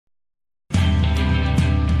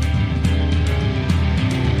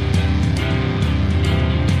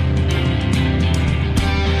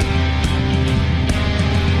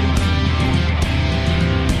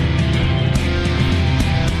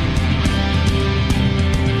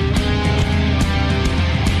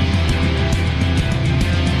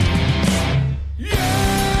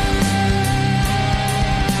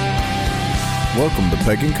welcome to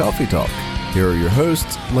Pagan Coffee Talk. Here are your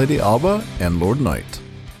hosts, Lady Alba and Lord Knight.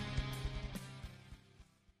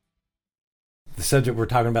 The subject we're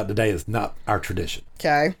talking about today is not our tradition.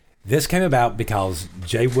 Okay. This came about because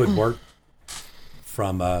Jay Woodward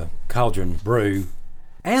from Cauldron Brew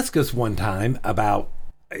asked us one time about,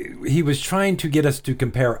 he was trying to get us to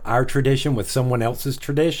compare our tradition with someone else's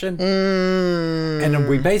tradition. And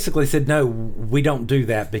we basically said, no, we don't do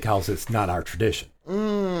that because it's not our tradition.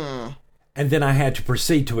 And then I had to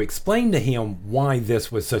proceed to explain to him why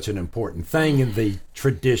this was such an important thing in the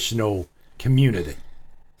traditional community.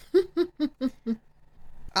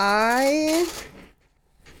 I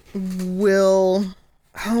will...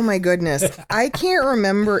 Oh, my goodness. I can't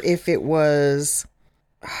remember if it was...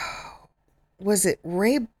 Was it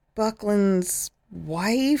Ray Buckland's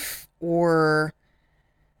wife, or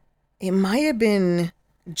it might have been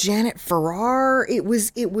Janet Farrar. It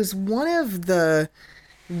was one of the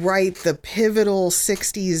pivotal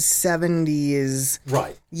 60s, 70s.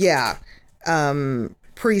 Right. Yeah.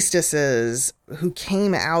 Priestesses who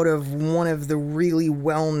came out of one of the really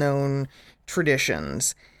well-known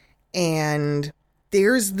traditions. And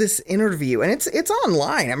there's this interview, and it's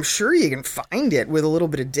online. I'm sure you can find it with a little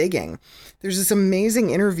bit of digging. There's this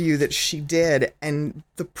amazing interview that she did, and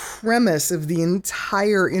the premise of the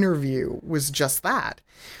entire interview was just that.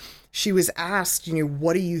 She was asked,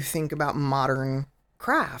 what do you think about modern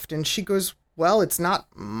craft? And she goes, well, it's not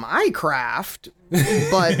my craft,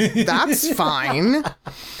 but that's fine.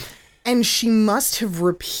 And she must have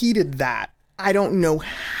repeated that, I don't know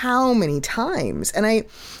how many times. And I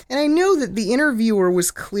know that the interviewer was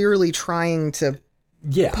clearly trying to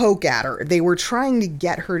poke at her. They were trying to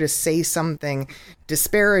get her to say something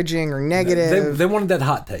disparaging or negative. They wanted that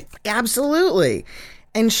hot take. Absolutely.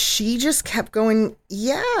 And she just kept going,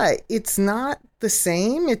 yeah, it's not the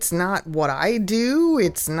same. It's not what I do.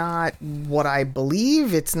 It's not what I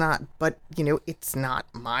believe. It's not, but, it's not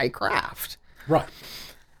my craft. Right.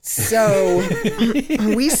 So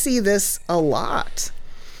we see this a lot.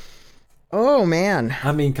 Oh, man.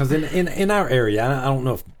 I mean, because in our area, I don't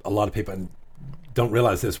know if a lot of people don't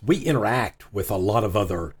realize this, we interact with a lot of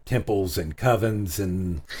other temples and covens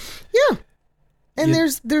and... Yeah. And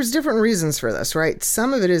there's different reasons for this, right?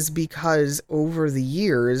 Some of it is because over the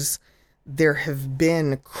years, there have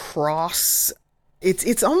been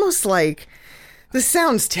it's almost like... This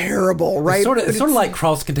sounds terrible, right? It's sort of like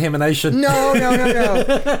cross-contamination.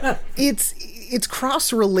 No. It's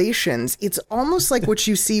cross relations. It's almost like what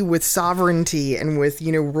you see with sovereignty and with,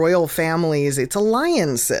 royal families. It's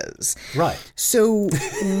alliances. Right. So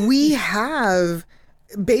we have,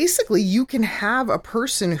 basically, you can have a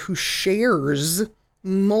person who shares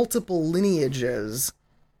multiple lineages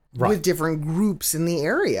with different groups in the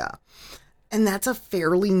area. And that's a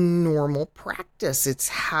fairly normal practice. It's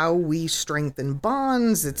how we strengthen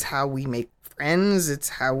bonds. It's how we make friends. It's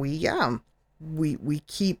how we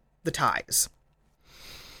keep the ties.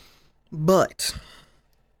 But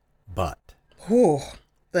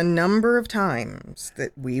the number of times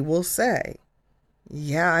that we will say,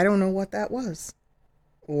 yeah, I don't know what that was.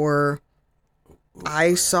 Or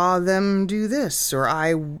I saw them do this. Or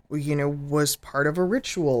I, was part of a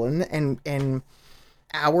ritual. And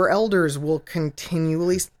our elders will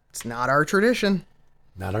continually... It's not our tradition.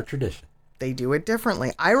 Not our tradition. They do it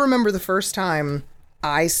differently. I remember the first time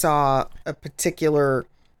I saw a particular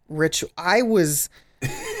ritual.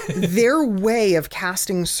 Their way of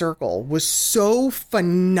casting circle was so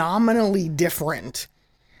phenomenally different.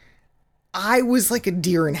 I was like a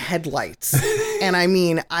deer in headlights. And I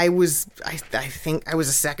mean, I think I was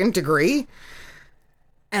a second degree.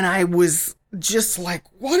 And I was just like,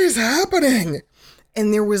 what is happening?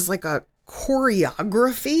 And there was like a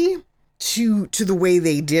choreography to the way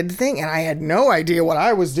they did things. And I had no idea what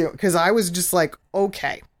I was doing, because I was just like,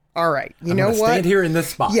 okay, all right. You know what? Stand here in this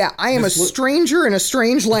spot. Yeah, I am a stranger in a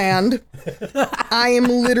strange land. I am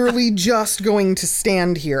literally just going to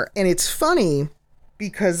stand here. And it's funny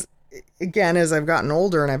because, again, as I've gotten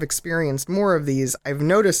older and I've experienced more of these, I've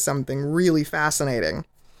noticed something really fascinating.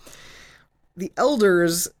 The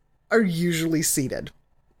elders are usually seated.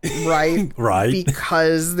 Right? Right.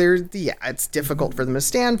 Because it's difficult for them to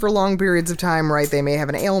stand for long periods of time, right? They may have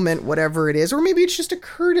an ailment, whatever it is, or maybe it's just a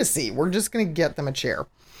courtesy. We're just going to get them a chair.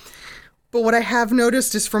 But what I have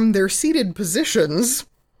noticed is from their seated positions,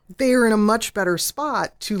 they are in a much better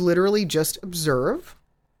spot to literally just observe,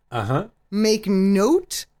 make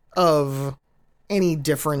note of any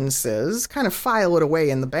differences, kind of file it away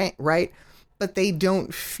in the bank, right? But they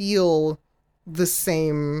don't feel the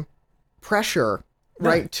same pressure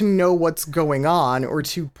right? To know what's going on or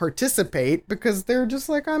to participate, because they're just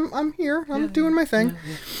like, I'm here, I'm doing my thing.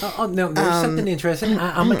 Oh, no, there's something interesting.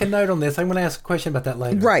 I'll make a note on this. I'm going to ask a question about that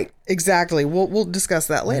later. Right, exactly. We'll discuss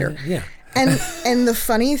that later. Yeah. And the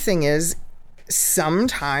funny thing is,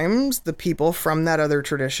 sometimes the people from that other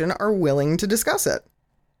tradition are willing to discuss it,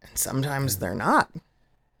 and sometimes they're not.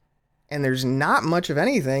 And there's not much of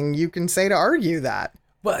anything you can say to argue that.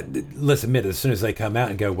 Well, let's admit it, as soon as they come out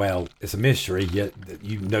and go, well, it's a mystery, yet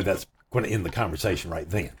you know that's going to end the conversation right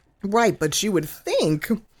then. Right, but you would think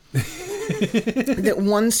that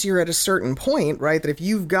once you're at a certain point, right, that if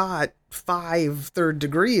you've got 5 third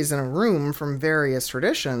degrees in a room from various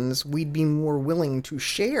traditions, we'd be more willing to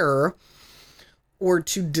share or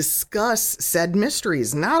to discuss said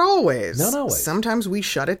mysteries. Not always. Not always. Sometimes we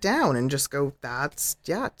shut it down and just go, it's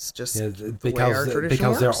just the way our tradition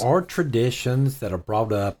because works. there are traditions that are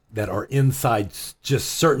brought up that are inside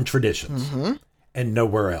just certain traditions and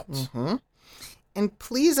nowhere else. Mm-hmm. And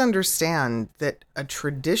please understand that a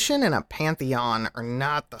tradition and a pantheon are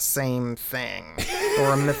not the same thing.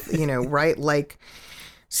 Or a myth, right? Like,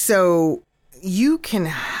 so you can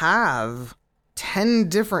have 10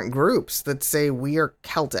 different groups that say we are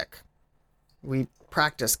Celtic. We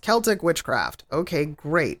practice Celtic witchcraft. Okay,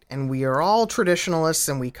 great. And we are all traditionalists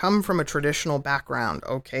and we come from a traditional background.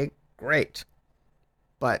 Okay, great.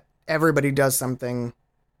 But everybody does something.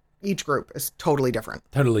 Each group is totally different.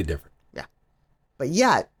 Totally different. Yeah. But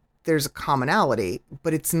yet there's a commonality,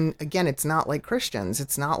 but it's not like Christians.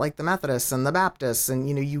 It's not like the Methodists and the Baptists. And,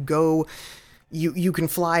 you can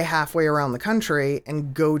fly halfway around the country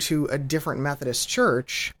and go to a different Methodist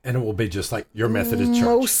church. And it will be just like your Methodist church.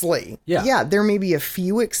 Mostly. Yeah. Yeah, there may be a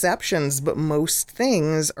few exceptions, but most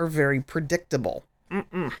things are very predictable.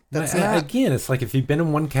 That's not. Again, it's like if you've been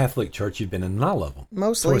in one Catholic church, you've been in all of them.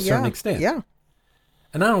 Mostly, to a certain extent. Yeah.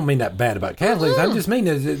 And I don't mean that bad about Catholics. I just mean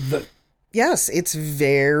yes, it's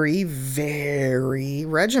very, very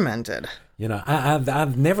regimented.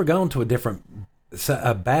 I've never gone to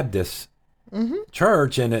a Baptist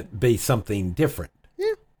church and it be something different.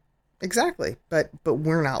 Yeah, exactly. But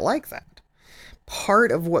we're not like that.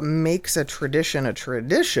 Part of what makes a tradition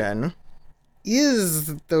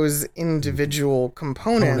is those individual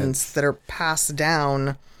components that are passed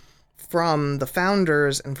down from the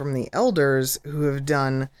founders and from the elders who have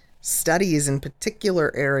done studies in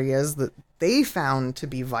particular areas that they found to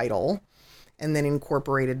be vital and then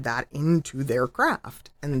incorporated that into their craft.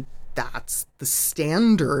 And that's the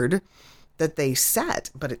standard that they set,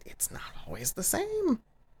 but it's not always the same.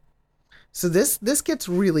 So this gets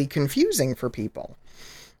really confusing for people.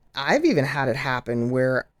 I've even had it happen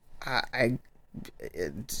where I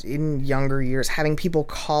in younger years, having people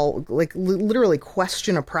call, like, literally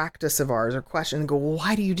question a practice of ours or question and go, well,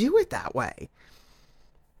 why do you do it that way?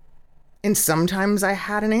 And sometimes I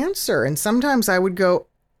had an answer, and sometimes I would go,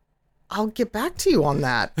 I'll get back to you on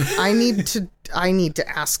that. I need to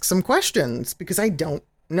ask some questions because I don't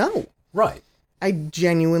know. Right. I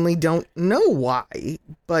genuinely don't know why,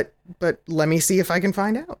 but let me see if I can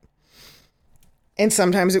find out. And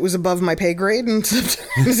sometimes it was above my pay grade, and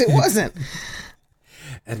sometimes it wasn't.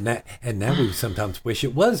 And now we sometimes wish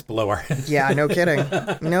it was below our head. Yeah, no kidding.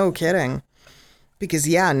 No kidding. Because,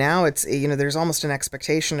 now it's, there's almost an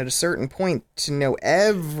expectation at a certain point to know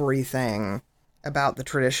everything about the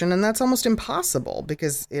tradition, and that's almost impossible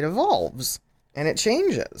because it evolves and it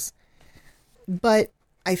changes. But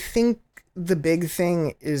I think the big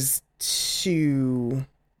thing is to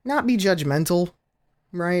not be judgmental,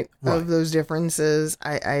 right? Of those differences.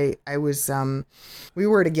 I was, we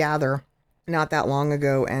were at a gather not that long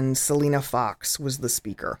ago, and Selena Fox was the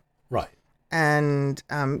speaker. Right. And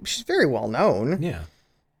she's very well known. Yeah.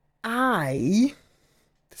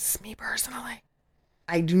 This is me personally,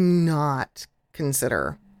 I do not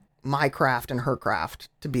consider my craft and her craft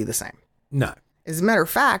to be the same. No. As a matter of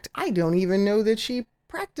fact, I don't even know that she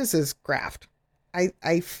practices craft.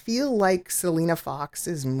 I feel like Selena Fox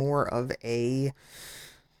is more of a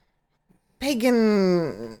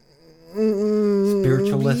pagan...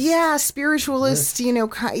 spiritualist. Yeah, spiritualist,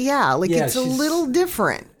 it's a little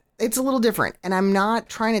different. It's a little different, and I'm not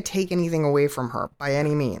trying to take anything away from her by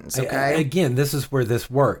any means, okay? Again, this is where this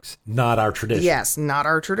works, not our tradition. Yes, not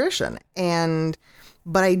our tradition.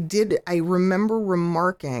 But I remember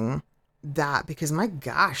remarking that because, my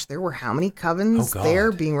gosh, there were how many covens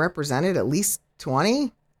there being represented? At least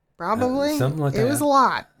 20, probably? Something like that. It was a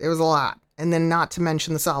lot. It was a lot. And then not to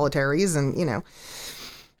mention the solitaries and,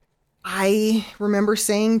 I remember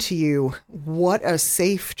saying to you, what a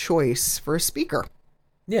safe choice for a speaker.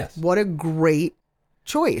 Yes. What a great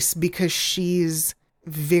choice, because she's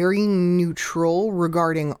very neutral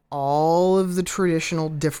regarding all of the traditional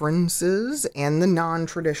differences and the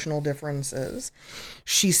non-traditional differences.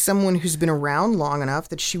 She's someone who's been around long enough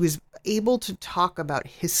that she was able to talk about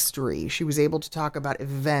history. She was able to talk about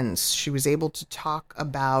events. She was able to talk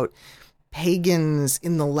about pagans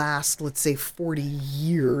in the last, let's say, 40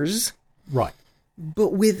 years. Right.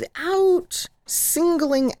 But without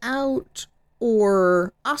singling out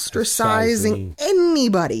or ostracizing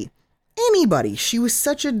anybody. She was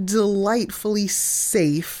such a delightfully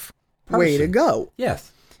safe way to go.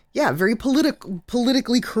 Yes. Yeah, very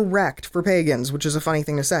politically correct for pagans, which is a funny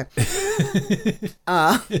thing to say.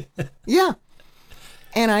 Yeah.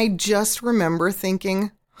 And I just remember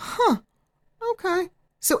thinking, okay.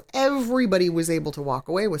 So everybody was able to walk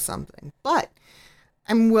away with something. But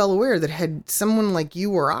I'm well aware that had someone like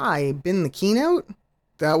you or I been the keynote,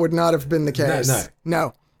 that would not have been the case.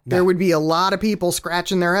 No. There would be a lot of people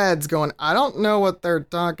scratching their heads going, I don't know what they're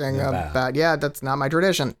talking about. Yeah, that's not my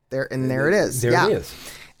tradition. There it is. There it is.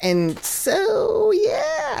 And so,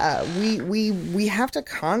 yeah, we have to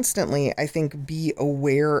constantly, I think, be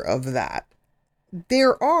aware of that.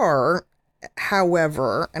 There are,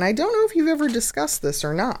 however, and I don't know if you've ever discussed this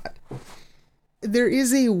or not, there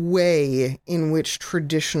is a way in which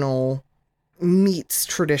traditional meets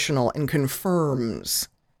traditional and confirms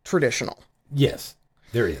traditional. Yes,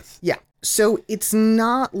 there is. Yeah. So it's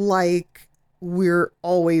not like we're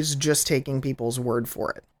always just taking people's word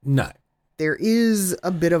for it. No. There is a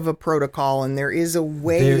bit of a protocol and there is a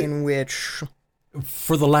way in which...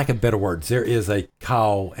 For the lack of better words, there is a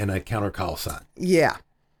call and a counter call sign. Yeah.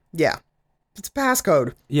 Yeah. It's a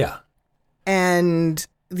passcode. Yeah. And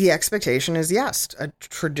the expectation is, yes, a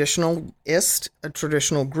traditionalist, a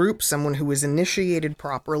traditional group, someone who is initiated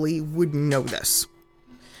properly would know this.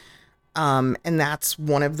 And that's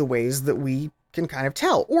one of the ways that we can kind of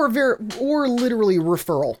tell, or literally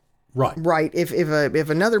referral. Right. Right. If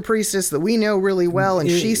another priestess that we know really well and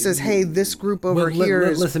she says, hey, this group over here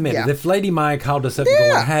is... Listen a minute. If Lady Maya called us up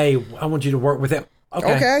going, hey, I want you to work with them.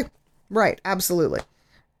 Okay. Right. Absolutely.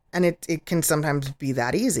 And it can sometimes be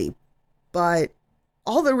that easy. But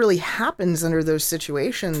all that really happens under those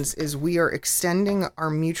situations is we are extending our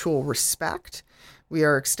mutual respect. We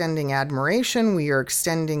are extending admiration. We are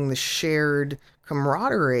extending the shared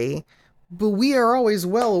camaraderie. But we are always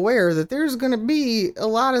well aware that there's going to be a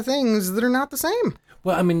lot of things that are not the same.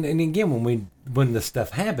 Well, I mean, and again, when this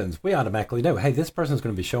stuff happens, we automatically know, hey, this person's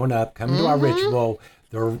going to be showing up, coming to our ritual.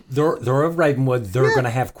 They're of Ravenwood. They're going to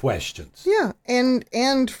have questions. Yeah,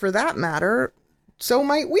 and for that matter, so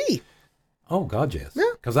might we. Oh God, yes.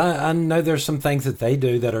 Yeah. Because I know there's some things that they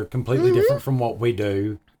do that are completely different from what we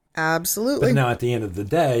do. Absolutely. But now, at the end of the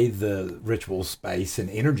day, the ritual space and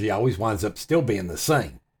energy always winds up still being the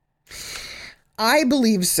same. I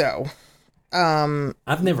believe so.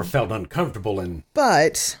 I've never felt uncomfortable in...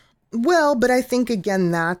 But I think,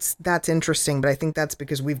 again, that's interesting. But I think that's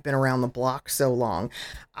because we've been around the block so long.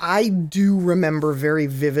 I do remember very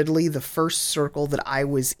vividly the first circle that I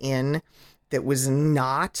was in that was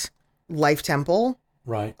not Life Temple.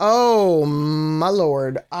 Right. Oh, my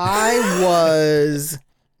Lord. I was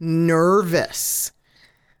nervous.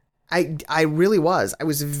 I really was. I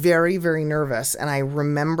was very, very nervous. And I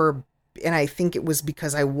remember, and I think it was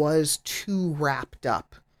because I was too wrapped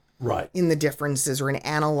up in the differences or in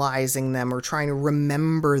analyzing them or trying to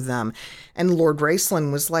remember them. And Lord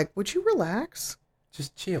Raceland was like, would you relax?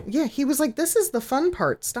 Just chill. Yeah, he was like, this is the fun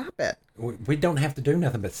part. Stop it. We don't have to do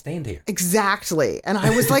nothing but stand here. Exactly. And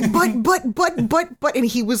I was like, but. And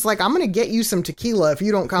he was like, I'm going to get you some tequila if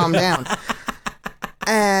you don't calm down.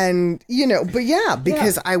 And, but yeah,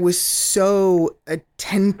 because I was so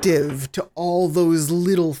attentive to all those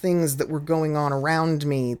little things that were going on around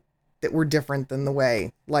me that were different than the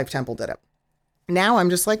way Life Temple did it. Now I'm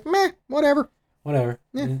just like, meh, whatever. Whatever.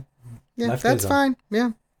 Yeah, that's fine.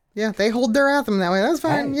 Yeah. Yeah, they hold their anthem that way. That's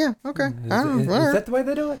fine. Hey, yeah, okay. Is that the way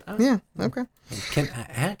they do it? Yeah, okay.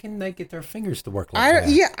 How can they get their fingers to work like that?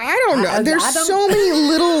 Yeah, I don't know. There's so many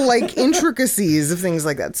little, intricacies of things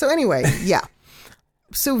like that. So anyway, yeah.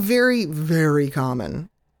 So very, very common.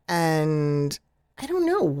 And I don't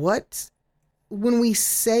know when we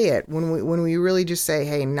say it, when we really just say,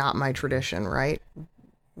 hey, not my tradition, right?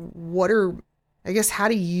 How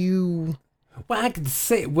do you... Well, I could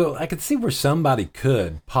see where somebody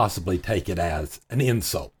could possibly take it as an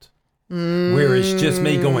insult. Where it's just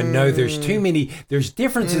me going, no, there's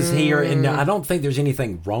differences here, and I don't think there's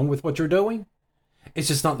anything wrong with what you're doing. It's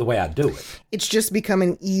just not the way I do it. It's just become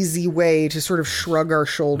an easy way to sort of shrug our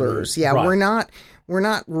shoulders. Yeah, right. We're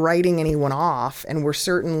not writing anyone off, and we're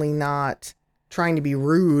certainly not trying to be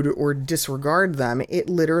rude or disregard them. It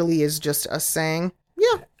literally is just us saying,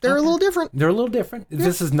 Yeah, they're a little different. They're a little different. Yeah.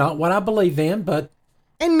 This is not what I believe in, but...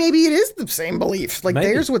 And maybe it is the same belief. Like, maybe.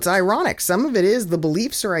 There's what's ironic. Some of it is the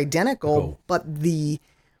beliefs are identical, but the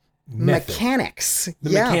mechanics...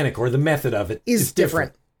 The mechanic or the method of it is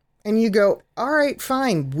different. And you go, all right,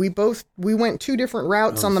 fine. We went 2 different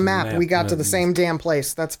routes on the map. We got to the same damn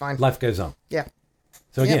place. That's fine. Life goes on. Yeah.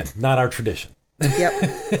 So again, not our tradition.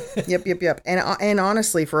 Yep. And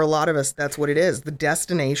honestly, for a lot of us, that's what it is. The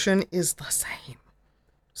destination is the same.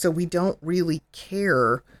 So we don't really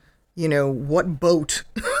care, what boat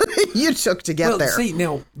you took to get there. See,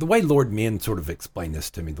 now, the way Lord Min sort of explained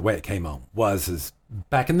this to me, the way it came on, is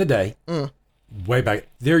back in the day, way back,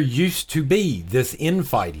 there used to be this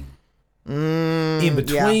infighting in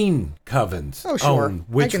between covens on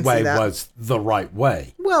which way was the right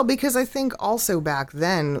way. Well, because I think also back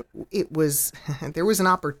then there was an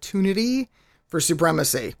opportunity for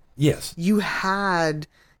supremacy. Yes. You had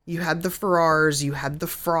the Farrars, you had the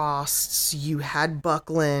Frosts, you had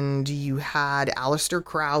Buckland, you had Aleister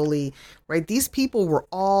Crowley, right? These people were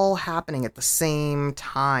all happening at the same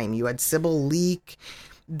time. You had Sybil Leek.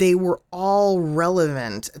 They were all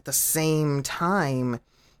relevant at the same time.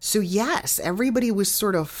 So yes, everybody was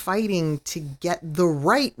sort of fighting to get the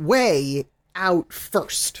right way out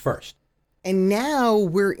first. And now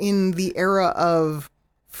we're in the era of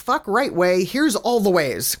fuck right way, here's all the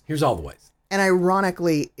ways. And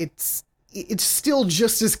ironically, it's still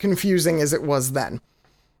just as confusing as it was then.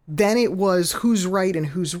 Then it was who's right and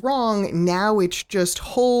who's wrong. Now it's just,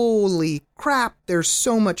 holy crap, there's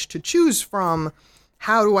so much to choose from.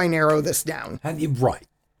 How do I narrow this down? Right.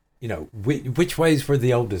 Which ways were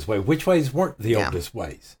the oldest way? Which ways weren't the oldest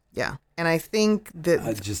ways? Yeah. And I think that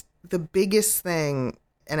the biggest thing,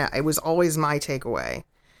 and it was always my takeaway,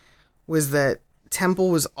 was that Temple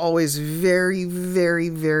was always very, very,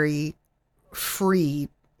 very free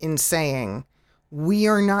in saying, we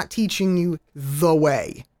are not teaching you the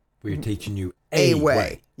way. We're teaching you a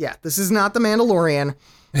way. Yeah. This is not the Mandalorian.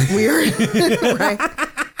 We're right.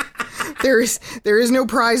 There is no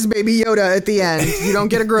prize baby Yoda at the end. You don't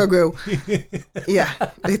get a Grogu. Yeah,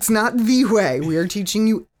 it's not the way. We are teaching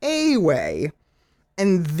you a way.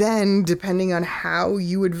 And then, depending on how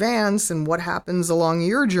you advance and what happens along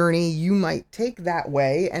your journey, you might take that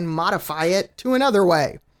way and modify it to another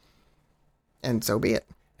way. And so be it.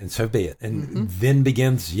 And then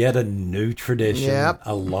begins yet a new tradition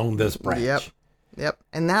along this branch. Yep.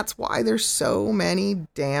 And that's why there's so many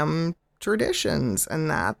damn traditions, and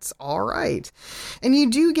that's all right. And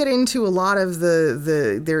you do get into a lot of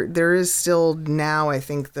there is still now, I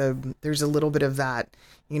think there's a little bit of that,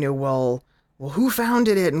 well, who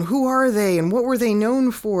founded it and who are they and what were they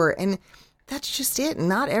known for? And that's just it.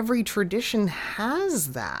 Not every tradition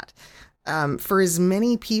has that. For as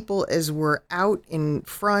many people as were out in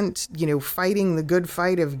front, fighting the good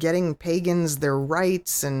fight of getting pagans their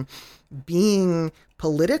rights and being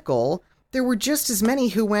political, there were just as many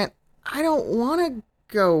who went, I don't want to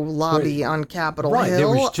go lobby on Capitol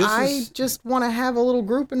Hill. I just want to have a little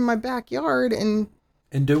group in my backyard and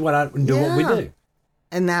do what we do.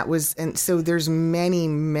 And so there's many,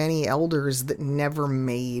 many elders that never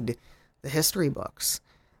made the history books,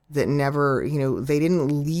 that never, they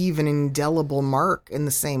didn't leave an indelible mark in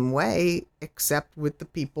the same way, except with the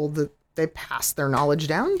people that they passed their knowledge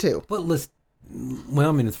down to. But as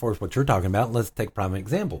far as what you're talking about, let's take a prime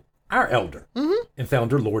example. Our elder and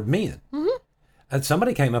founder, Lord Min. And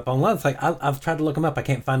somebody came up online. It's like, I've tried to look him up. I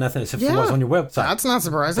can't find nothing except for what's on your website. That's not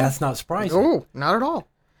surprising. That's not surprising. No, not at all.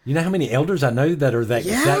 You know how many elders I know that are that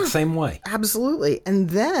exact same way? Absolutely. And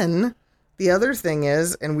then the other thing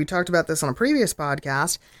is, and we talked about this on a previous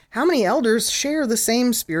podcast, how many elders share the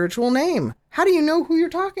same spiritual name? How do you know who you're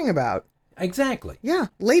talking about? Exactly. Yeah.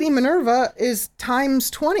 Lady Minerva is times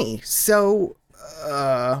 20. So,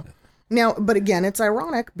 now, but again, it's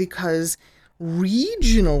ironic because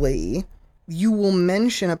regionally, you will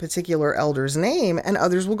mention a particular elder's name and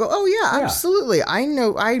others will go, oh yeah, absolutely. I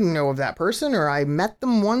know of that person, or I met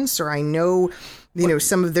them once, or I know,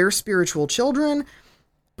 some of their spiritual children.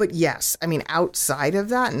 But yes, outside of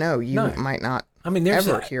that, no, might not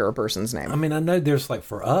ever hear a person's name. I know there's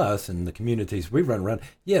for us and the communities we run around,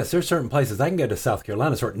 yes, there's certain places I can go to South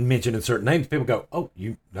Carolina, mentioning certain names. People go, oh,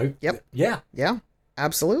 you know. Yep. Yeah,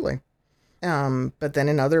 absolutely. But then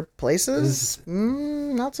in other places,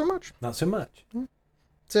 not so much. Not so much.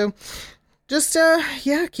 So just,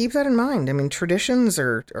 keep that in mind. Traditions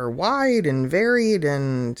are wide and varied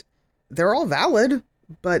and they're all valid,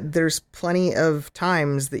 but there's plenty of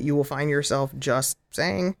times that you will find yourself just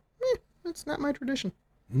saying, that's not my tradition.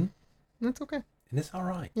 That's okay. And it's all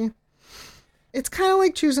right. Yeah. It's kind of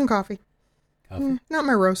like choosing coffee. Coffee? Not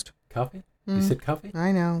my roast. Coffee? You said coffee?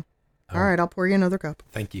 I know. Oh. All right, I'll pour you another cup.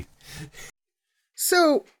 Thank you.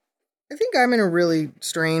 So, I think I'm in a really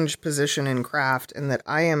strange position in craft in that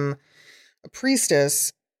I am a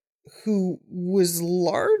priestess who was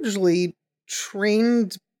largely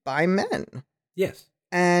trained by men. Yes.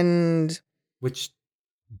 And which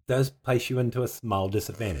does place you into a small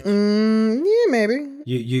disadvantage. Yeah, maybe.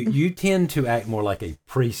 You tend to act more like a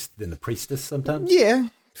priest than a priestess sometimes. Yeah,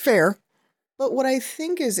 fair. But what I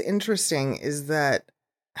think is interesting is that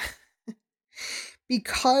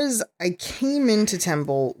because I came into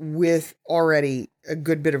temple with already a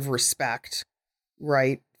good bit of respect,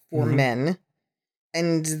 right, for men,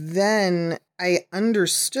 and then I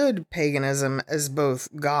understood paganism as both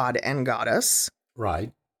god and goddess.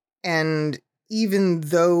 Right. And even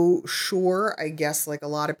though, sure, I guess like a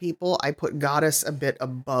lot of people, I put goddess a bit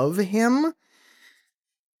above him,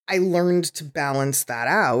 I learned to balance that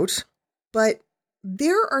out. But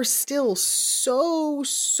there are still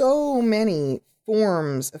so many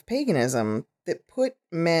forms of paganism that put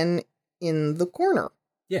men in the corner.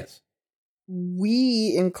 Yes.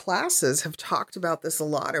 We in classes have talked about this a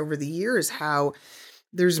lot over the years, how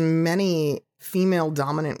there's many female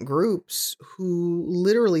dominant groups who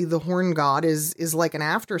literally the horn god is like an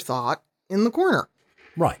afterthought in the corner.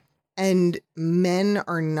 Right. And men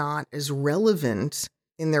are not as relevant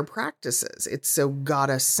in their practices. It's so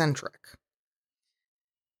goddess centric.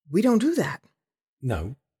 We don't do that.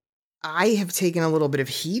 No. I have taken a little bit of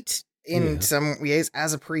heat in some ways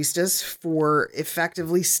as a priestess for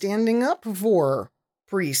effectively standing up for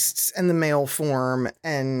priests and the male form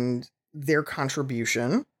and their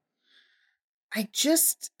contribution. I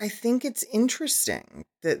think it's interesting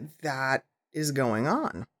that is going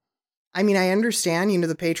on. I mean, I understand,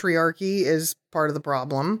 the patriarchy is part of the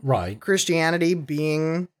problem. Right. Christianity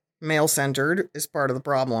being male-centered is part of the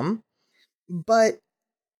problem. But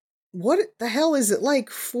what the hell is it like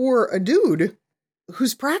for a dude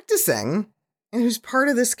who's practicing and who's part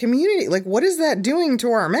of this community? Like, what is that doing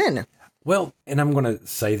to our men? Well, and I'm going to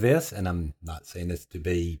say this, and I'm not saying this to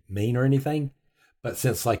be mean or anything, but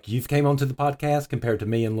since like you've came onto the podcast compared to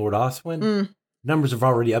me and Lord Oswin, numbers have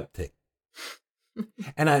already upticked.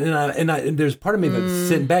 And there's part of me that's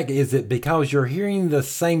sitting back. Is it because you're hearing the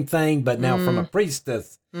same thing, but now from a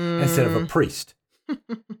priestess instead of a priest?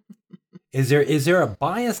 Is there a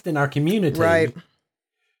bias in our community, right,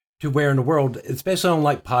 to where in the world, especially on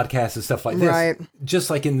like podcasts and stuff like this, right, just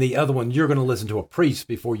like in the other one, you're going to listen to a priest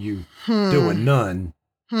before you do a nun.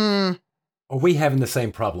 Are we having the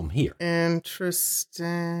same problem here? Interesting.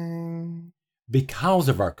 Because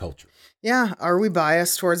of our culture. Yeah. Are we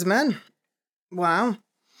biased towards men? Wow.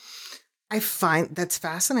 I find that's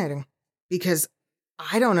fascinating because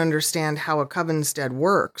I don't understand how a covenstead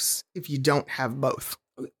works if you don't have both.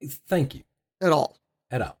 Thank you. At all.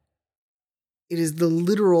 At all. It is the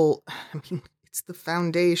literal, it's the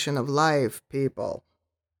foundation of life, people.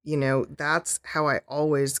 That's how I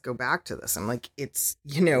always go back to this. I'm like, it's,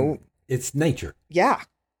 It's nature. Yeah.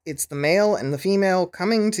 It's the male and the female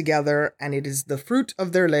coming together, and it is the fruit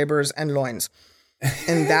of their labors and loins.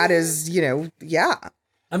 And that is, yeah.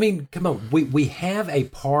 I mean, come on. We have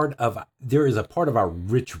there is a part of our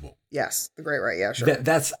ritual. Yes. The Great Rite. Yeah, sure.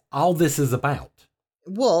 That's all this is about.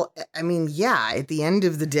 Well, I mean, yeah, at the end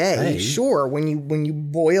of the day, sure, when you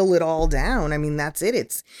boil it all down, I mean, that's it.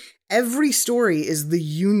 It's every story is the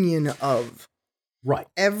union of. Right.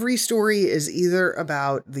 Every story is either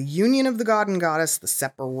about the union of the god and goddess, the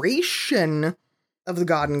separation of the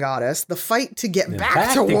god and goddess, the fight to get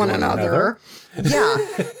back to one another. Yeah.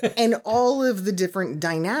 And all of the different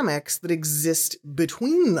dynamics that exist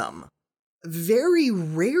between them. Very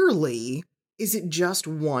rarely is it just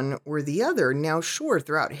one or the other. Now, sure,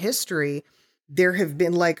 throughout history, there have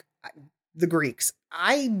been like the Greeks.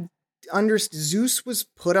 I understand Zeus was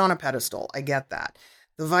put on a pedestal. I get that.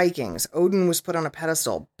 The Vikings, Odin was put on a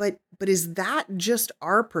pedestal. But is that just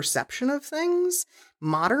our perception of things?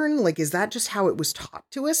 Modern? Like, is that just how it was taught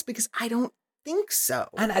to us? Because I don't think so.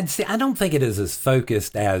 And I don't think it is as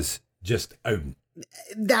focused as just Odin.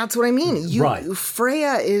 That's what I mean. Right.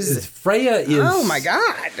 Freya is... Oh my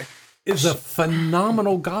God. Is a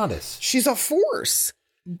phenomenal goddess. She's a force.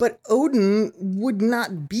 But Odin would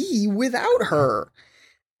not be without her.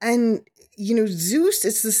 And, Zeus,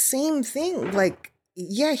 it's the same thing. Like,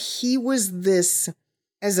 yeah, he was this,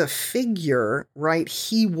 as a figure, right?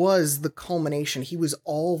 He was the culmination. He was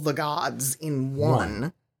all the gods in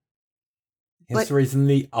one. Hence the reason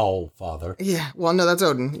the All-Father. Yeah, well, no, that's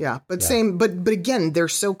Odin, yeah. But same, but again, they're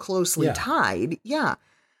so closely tied. Yeah.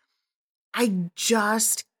 I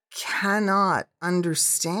just cannot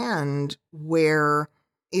understand where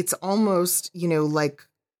it's almost, like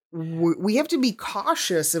we have to be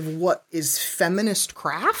cautious of what is feminist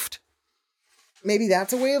craft. Maybe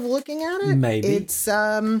that's a way of looking at it. Maybe. It's,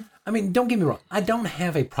 I mean, don't get me wrong. I don't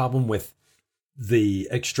have a problem with the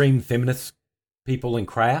extreme feminist people in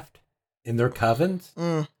craft, in their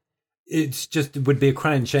covens. It's just, it would be a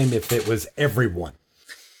crying shame if it was everyone.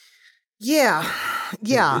 Yeah.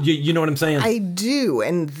 You know what I'm saying? I do.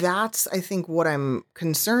 And that's, I think, what I'm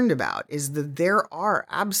concerned about is that there are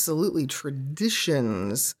absolutely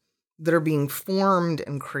traditions that are being formed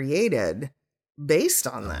and created based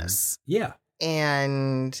on this. Yeah.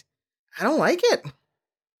 And I don't like it.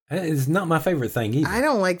 It's not my favorite thing either. I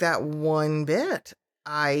don't like that one bit.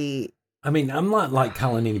 I mean, I'm not like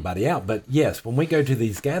calling anybody out, but yes, when we go to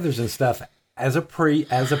these gatherings and stuff, as a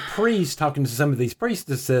priest talking to some of these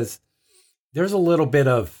priestesses, there's a little bit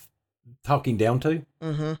of talking down to,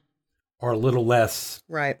 or a little less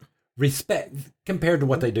respect compared to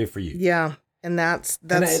what they do for you. Yeah, and that's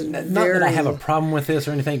not that I have a problem with this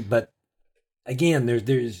or anything, but again,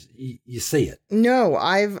 there's you see it. No,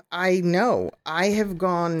 I know. I have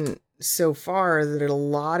gone so far that at a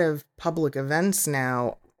lot of public events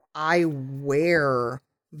now, I wear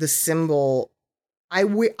the symbol. I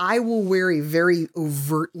will wear a very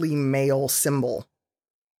overtly male symbol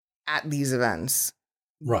at these events.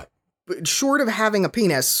 Right. But short of having a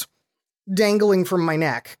penis dangling from my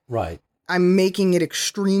neck. Right. I'm making it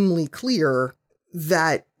extremely clear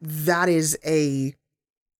that that is a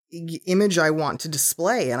image I want to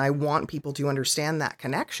display, and I want people to understand that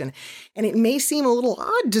connection. And it may seem a little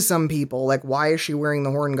odd to some people, like, why is she wearing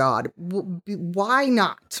the horn god? Why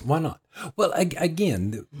not? Why not? Well,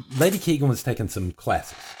 again, Lady Keegan was taking some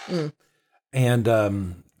classes,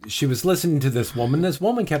 and she was listening to this woman. This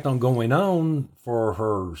woman kept on going on for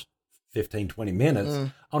her 15, 20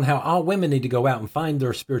 minutes on how all women need to go out and find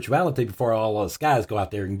their spirituality before all us guys go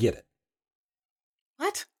out there and get it.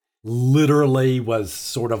 What? Literally was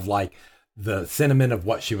sort of like the sentiment of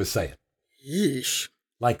what she was saying. Yeesh.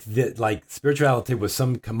 Like spirituality was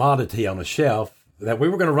some commodity on a shelf that we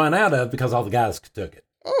were going to run out of because all the guys took it.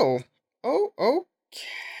 Oh,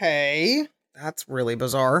 okay. That's really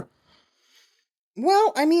bizarre.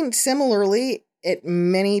 Well, I mean, similarly, at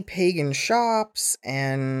many pagan shops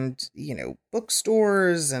and,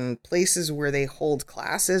 bookstores and places where they hold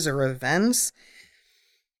classes or events,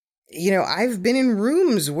 I've been in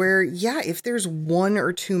rooms where, if there's one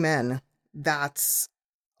or two men, that's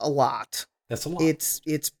a lot. That's a lot.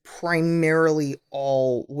 It's primarily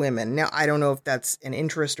all women. Now, I don't know if that's an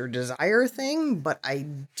interest or desire thing, but I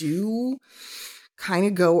do kind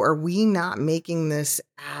of go, are we not making this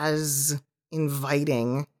as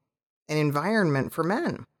inviting an environment for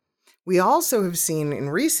men? We also have seen in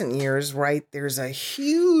recent years, right, there's a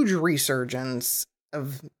huge resurgence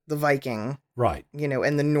of the Viking, right,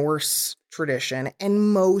 and the Norse tradition,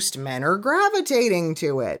 and most men are gravitating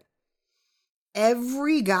to it.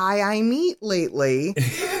 Every guy I meet lately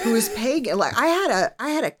who is pagan, like I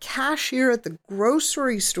had a cashier at the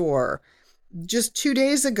grocery store just 2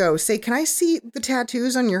 days ago say, "Can I see the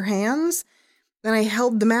tattoos on your hands?" Then I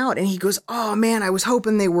held them out and he goes, "Oh man, I was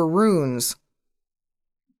hoping they were runes."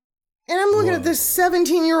 And I'm looking at this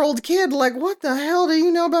 17-year-old kid like, what the hell do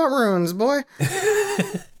you know about runes, boy?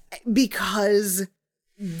 Because,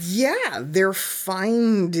 they're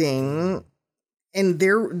finding, and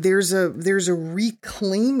there's a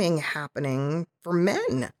reclaiming happening for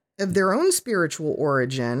men of their own spiritual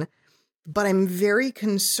origin. But I'm very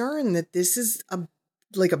concerned that this is a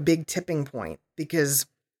big tipping point, because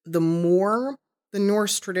the more the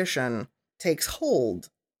Norse tradition takes hold,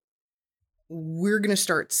 we're going to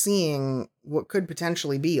start seeing what could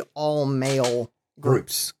potentially be all male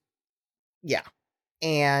groups. Yeah.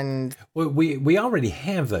 And well, we already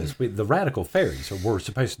have those. The radical fairies were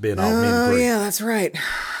supposed to be an all men group. Oh, yeah, that's right.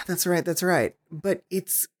 That's right. But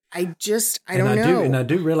I don't know. And I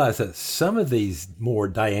do realize that some of these more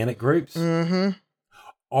Dianic groups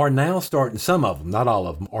are now starting, some of them, not all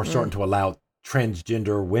of them, are starting to allow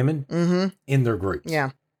transgender women in their groups. Yeah.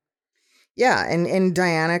 Yeah, and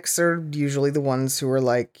Dianics are usually the ones who are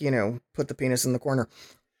like, put the penis in the corner.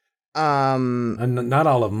 And not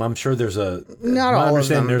all of them. I'm sure there's not all of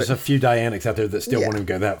them. There's a few Dianics out there that still want to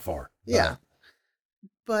go that far. Yeah.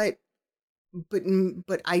 But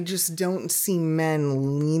I just don't see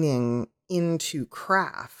men leaning into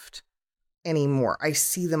craft anymore. I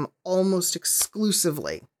see them almost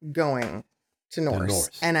exclusively going to Norse.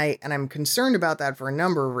 And I'm concerned about that for a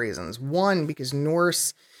number of reasons. One, because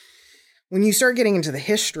Norse, when you start getting into the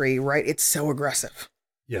history, right, it's so aggressive.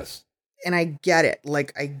 Yes. and I get it.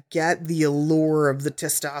 Like, I get the allure of the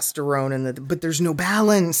testosterone but there's no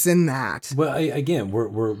balance in that. Well, again,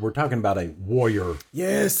 we're talking about a warrior.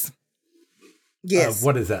 Yes.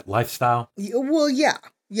 What is that, lifestyle? Well, yeah.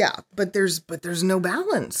 But there's no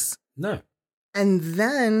balance. No. And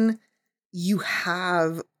then you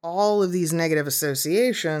have all of these negative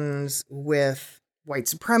associations with white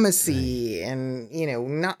supremacy and,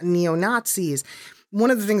 not neo-Nazis. One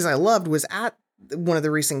of the things I loved was at one of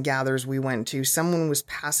the recent gathers we went to, someone was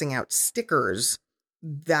passing out stickers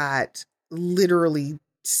that literally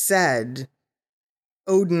said,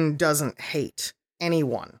 Odin doesn't hate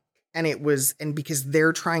anyone. And because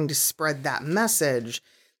they're trying to spread that message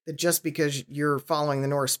that just because you're following the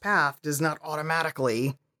Norse path does not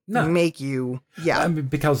automatically make you, I mean,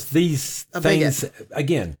 because these things,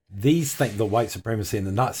 again, the white supremacy and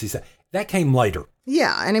the Nazis, that came later.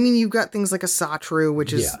 Yeah, and I mean, you've got things like a Satru,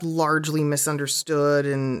 which is largely misunderstood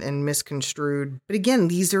and misconstrued. But again,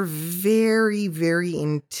 these are very, very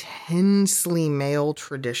intensely male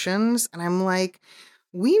traditions. And I'm like,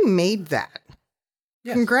 we made that.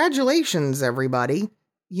 Yes. Congratulations, everybody.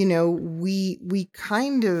 We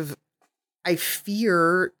kind of, I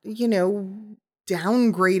fear,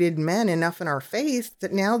 downgraded men enough in our faith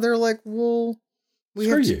that now they're like, well, we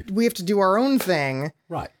have to do our own thing.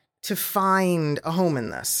 Right. To find a home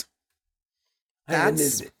in this.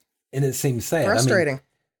 That's and it seems sad. Frustrating.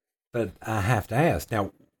 But I have to ask,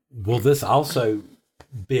 now, will this also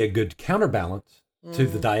be a good counterbalance to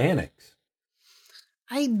the Dianics?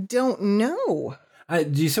 I don't know.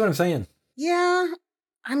 Do you see what I'm saying? Yeah,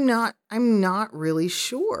 I'm not really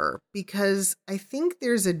sure, because I think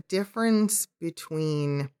there's a difference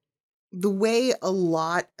between the way a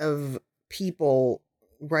lot of people,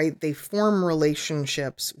 right, they form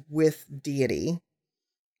relationships with deity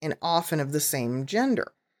and often of the same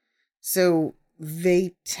gender. So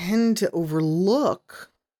they tend to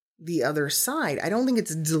overlook the other side. I don't think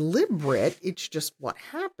it's deliberate. It's just what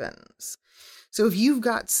happens. So if you've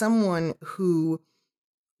got someone who,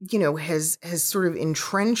 has sort of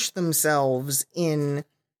entrenched themselves in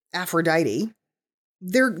Aphrodite,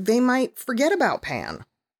 they might forget about Pan.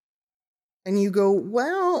 And you go,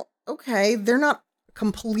 well, okay, they're not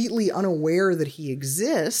completely unaware that he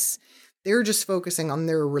exists. They're just focusing on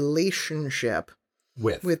their relationship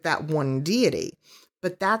with that one deity.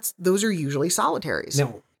 But those are usually solitaries.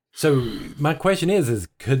 Now, so my question is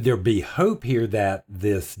could there be hope here that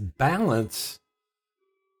this balance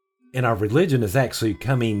in our religion is actually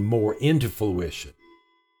coming more into fruition?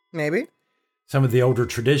 Maybe. Some of the older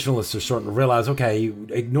traditionalists are starting to realize, okay,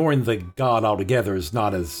 ignoring the God altogether is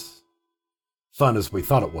not as fun as we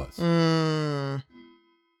thought it was.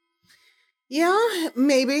 Yeah,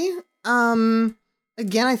 maybe.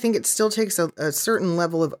 Again, I think it still takes a certain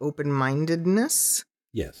level of open-mindedness.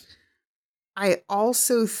 Yes. I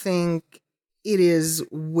also think it is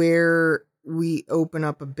where we open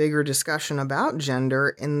up a bigger discussion about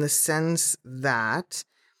gender, in the sense that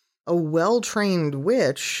a well-trained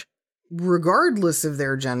witch, regardless of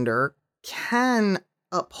their gender, can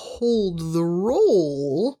uphold the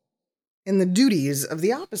role and the duties of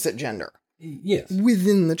the opposite gender. Yes.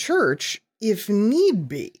 Within the church, if need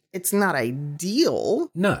be. It's not ideal,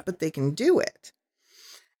 no, but they can do it.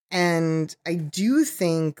 And I do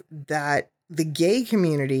think that the gay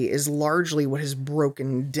community is largely what has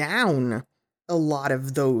broken down a lot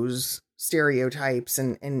of those stereotypes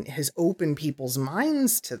and has opened people's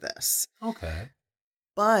minds to this. Okay.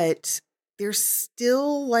 But there's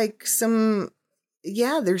still like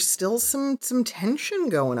there's still some tension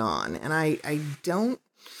going on. And I don't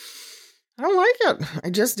like it. I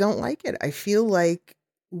just don't like it. I feel like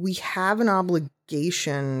we have an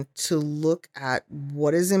obligation to look at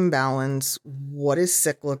what is imbalance, what is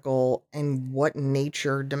cyclical, and what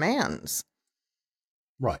nature demands.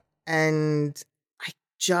 Right. And I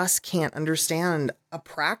just can't understand a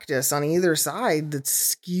practice on either side that's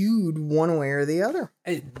skewed one way or the other.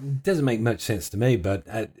 It doesn't make much sense to me, but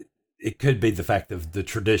it could be the fact of the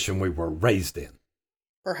tradition we were raised in.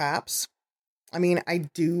 Perhaps. I mean, I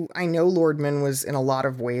know Lordman was in a lot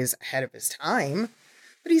of ways ahead of his time,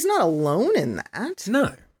 but he's not alone in that.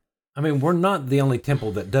 No. I mean, we're not the only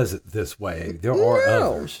temple that does it this way. There are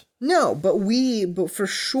others. No, but for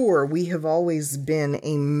sure, we have always been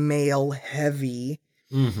a male-heavy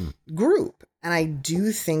group. And I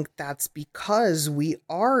do think that's because we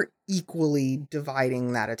are equally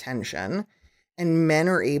dividing that attention, and men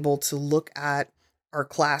are able to look at our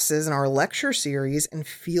classes and our lecture series and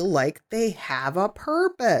feel like they have a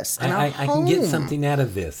purpose and I can get something out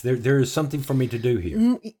of this. There is something for me to do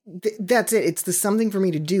here. That's it. It's the something for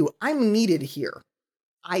me to do. I'm needed here.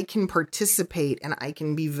 I can participate and I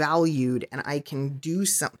can be valued and I can do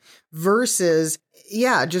something versus,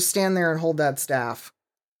 yeah, just stand there and hold that staff.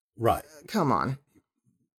 Right. Come on.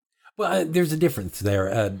 Well, there's a difference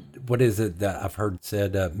there. What is it that I've heard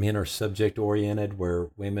said? Men are subject oriented, where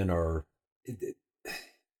women are.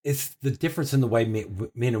 It's the difference in the way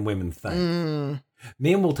men and women think.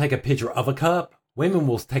 Men will take a picture of a cup. Women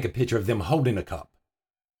will take a picture of them holding a cup.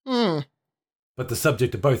 But the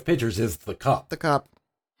subject of both pictures is the cup. The cup.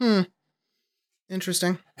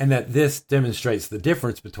 Interesting. And that this demonstrates the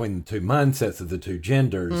difference between the two mindsets of the two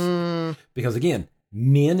genders. Because again,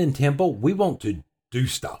 men in temple, we want to do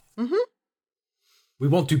stuff. We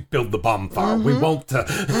want to build the bonfire. We want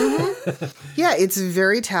to. Yeah, it's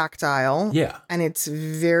very tactile. Yeah. And it's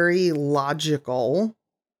very logical.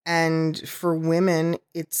 And for women,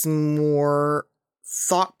 it's more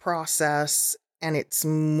thought process and it's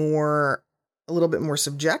more, a little bit more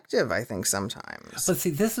subjective, I think, sometimes. But see,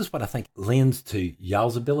 this is what I think lends to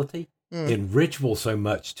y'all's ability in ritual so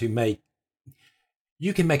much to make,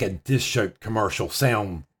 you can make a dish soap commercial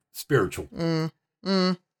sound spiritual.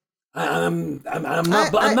 I'm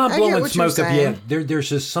not blowing smoke up yet. There's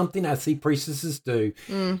just something I see priestesses do.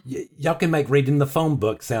 Y'all can make reading the phone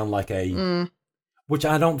book sound like a, which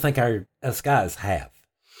I don't think us guys have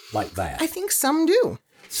like that. I think some do.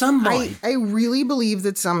 Some might. I really believe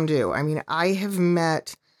that some do. I mean, I have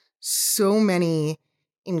met so many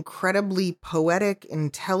incredibly poetic,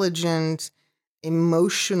 intelligent,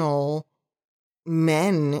 emotional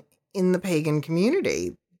men in the pagan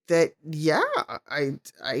community that, yeah,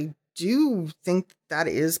 I do think that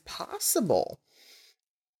is possible.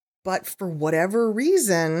 But for whatever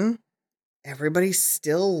reason, everybody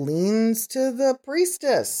still leans to the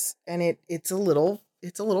priestess, and it's a little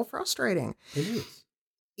frustrating. It is.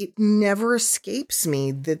 It never escapes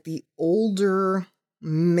me that the older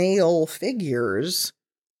male figures,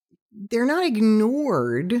 they're not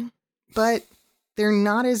ignored, but they're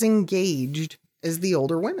not as engaged as the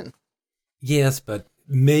older women. Yes, but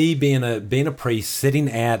me being a priest sitting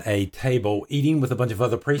at a table eating with a bunch of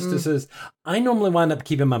other priestesses, I normally wind up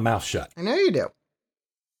keeping my mouth shut. I know you do.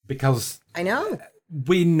 Because I know.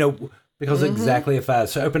 We know, because exactly if I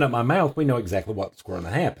open up my mouth, we know exactly what's going to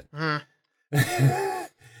happen.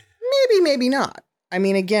 Maybe not. I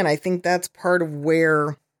mean, again, I think that's part of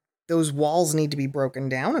where those walls need to be broken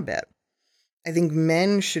down a bit. I think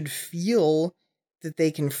men should feel that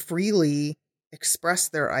they can freely express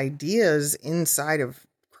their ideas inside of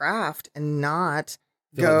craft and not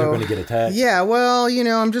Feel like they're going to get attacked. Yeah, well,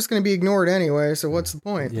 I'm just going to be ignored anyway, so what's the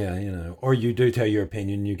point? Yeah, or you do tell your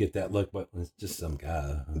opinion, you get that look, but it's just some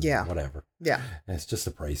guy. Yeah. Whatever. Yeah. It's just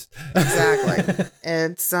a priest. Exactly.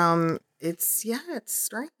 It's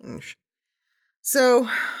strange. So,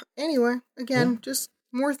 anyway, again, just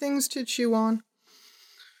more things to chew on.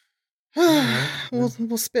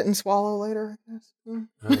 We'll spit and swallow later, I guess.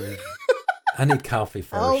 I need coffee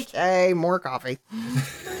first. Okay, more coffee.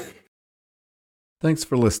 Thanks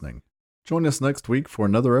for listening. Join us next week for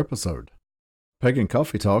another episode. Pagan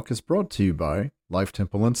Coffee Talk is brought to you by Life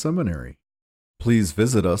Temple and Seminary. Please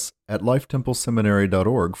visit us at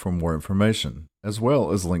lifetempleseminary.org for more information, as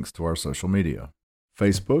well as links to our social media: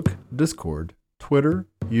 Facebook, Discord, Twitter,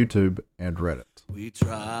 YouTube, and Reddit. We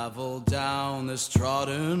travel down this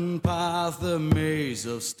trodden path, the maze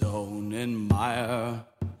of stone and mire.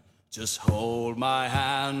 Just hold my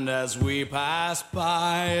hand as we pass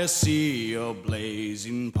by a sea of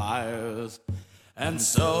blazing pyres. And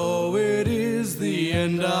so it is the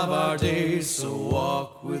end of our days, so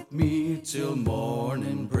walk with me till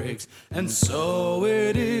morning breaks. And so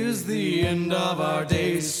it is the end of our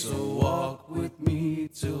days, so walk with me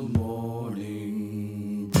till morning.